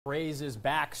Craze is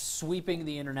back, sweeping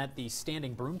the internet. The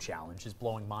standing broom challenge is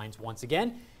blowing minds once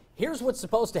again. Here's what's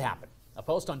supposed to happen. A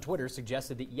post on Twitter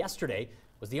suggested that yesterday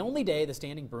was the only day the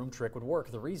standing broom trick would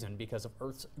work. The reason, because of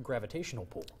Earth's gravitational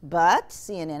pull. But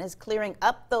CNN is clearing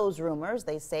up those rumors.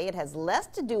 They say it has less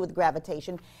to do with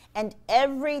gravitation and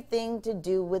everything to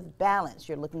do with balance.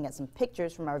 You're looking at some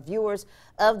pictures from our viewers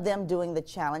of them doing the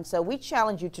challenge. So we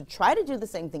challenge you to try to do the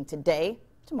same thing today,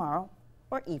 tomorrow,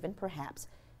 or even perhaps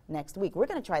next week. We're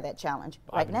going to try that challenge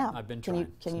now. I've been trying.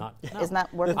 It's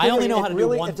not working. I only know how to do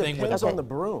one thing with it depends on the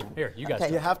broom. Here, you guys.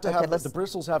 You have to have the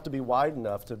bristles have to be wide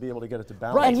enough to be able to get it to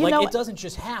balance. Right, And you like know it doesn't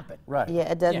just happen. Right.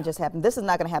 Yeah, it doesn't just happen. This is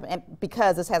not going to happen, and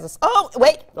because this has a. Oh,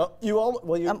 wait. Oh, you all.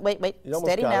 Well, you. Wait. You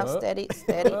Steady now. it. Steady.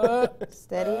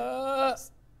 Steady.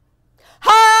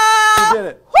 Ha! She did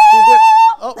it. She did.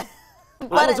 Oh.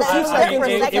 But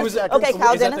it was okay,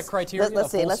 Kyle Is that Dennis. the criteria?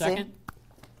 Let's see.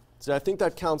 So I think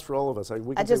that counts for all of us.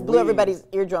 I just blew everybody's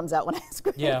eardrums out when I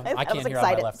screamed. Yeah, I can't was hear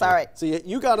excited. on my left Sorry. See,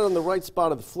 you got it on the right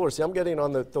spot of the floor. See, I'm getting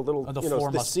on the little,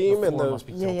 the seam and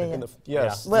the.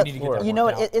 Yes. Well, you know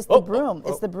what? It's the broom.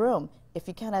 It's the broom. If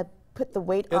you kind of put the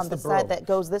weight on the side that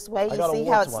goes this way, you see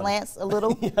how it slants a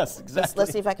little? Yes, exactly.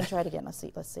 Let's see if I can try it again.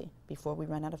 Let's see. Before we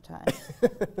run out of time.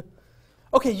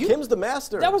 Okay, Kim's the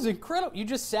master. That was incredible. You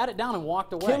just sat it down and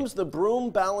walked away. Kim's the broom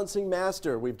balancing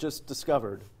master, we've just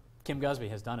discovered. Kim Gusby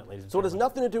has done it, ladies and gentlemen. So it has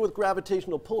nothing to do with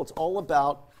gravitational pull. It's all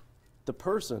about the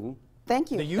person.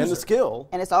 Thank you. The user. And the skill.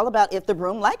 And it's all about if the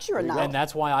broom likes you or not. And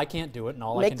that's why I can't do it, and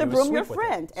all I can do is Make the broom your sweep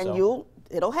friend, with it. and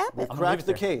it'll happen. We'll crack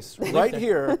the case right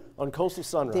here on Coastal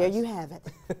Sunrise. There you have it.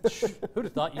 Who'd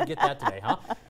have thought you'd get that today, huh?